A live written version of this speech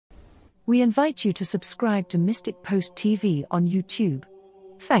We invite you to subscribe to Mystic Post TV on YouTube.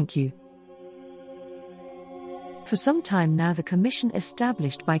 Thank you. For some time now, the commission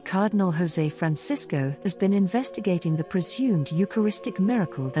established by Cardinal José Francisco has been investigating the presumed Eucharistic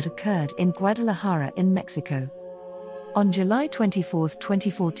miracle that occurred in Guadalajara in Mexico. On July 24,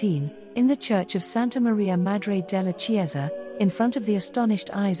 2014, in the Church of Santa Maria Madre de la Chiesa, in front of the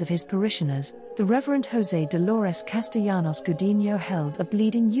astonished eyes of his parishioners, the Reverend José Dolores Castellanos Gudino held a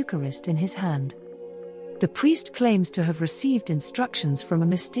bleeding Eucharist in his hand. The priest claims to have received instructions from a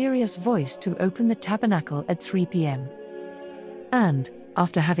mysterious voice to open the tabernacle at 3 p.m. And,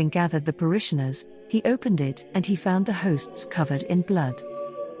 after having gathered the parishioners, he opened it and he found the hosts covered in blood.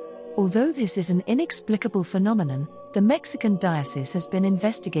 Although this is an inexplicable phenomenon, the Mexican diocese has been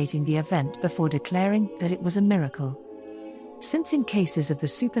investigating the event before declaring that it was a miracle. Since in cases of the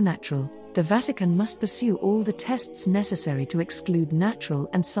supernatural, the Vatican must pursue all the tests necessary to exclude natural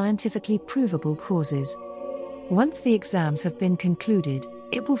and scientifically provable causes. Once the exams have been concluded,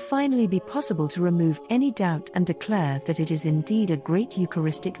 it will finally be possible to remove any doubt and declare that it is indeed a great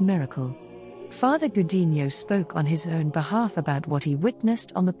Eucharistic miracle. Father Gudino spoke on his own behalf about what he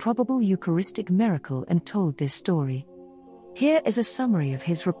witnessed on the probable Eucharistic miracle and told this story. Here is a summary of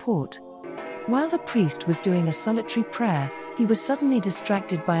his report. While the priest was doing a solitary prayer, he was suddenly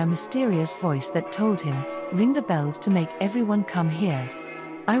distracted by a mysterious voice that told him, "Ring the bells to make everyone come here.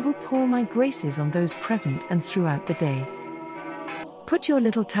 I will pour my graces on those present and throughout the day. Put your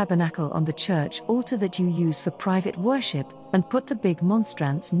little tabernacle on the church altar that you use for private worship, and put the big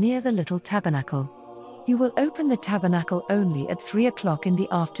monstrance near the little tabernacle. You will open the tabernacle only at 3 o'clock in the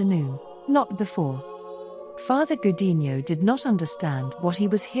afternoon, not before." Father Gudino did not understand what he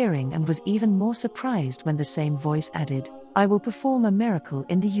was hearing and was even more surprised when the same voice added, "I will perform a miracle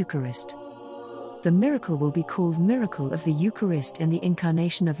in the Eucharist. The miracle will be called Miracle of the Eucharist in the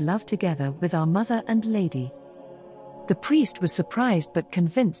Incarnation of Love together with our Mother and Lady." The priest was surprised but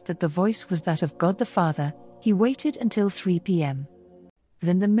convinced that the voice was that of God the Father. He waited until 3 p.m.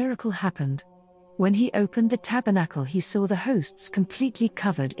 Then the miracle happened. When he opened the tabernacle, he saw the hosts completely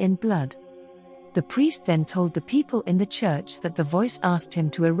covered in blood. The priest then told the people in the church that the voice asked him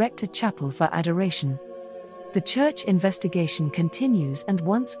to erect a chapel for adoration. The church investigation continues, and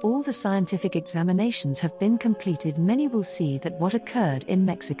once all the scientific examinations have been completed, many will see that what occurred in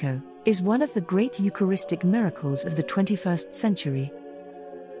Mexico is one of the great Eucharistic miracles of the 21st century.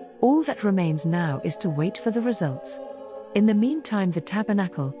 All that remains now is to wait for the results. In the meantime, the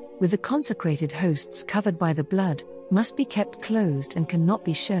tabernacle, with the consecrated hosts covered by the blood, must be kept closed and cannot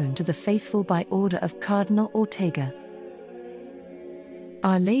be shown to the faithful by order of Cardinal Ortega.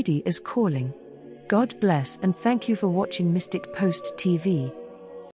 Our Lady is calling. God bless and thank you for watching Mystic Post TV.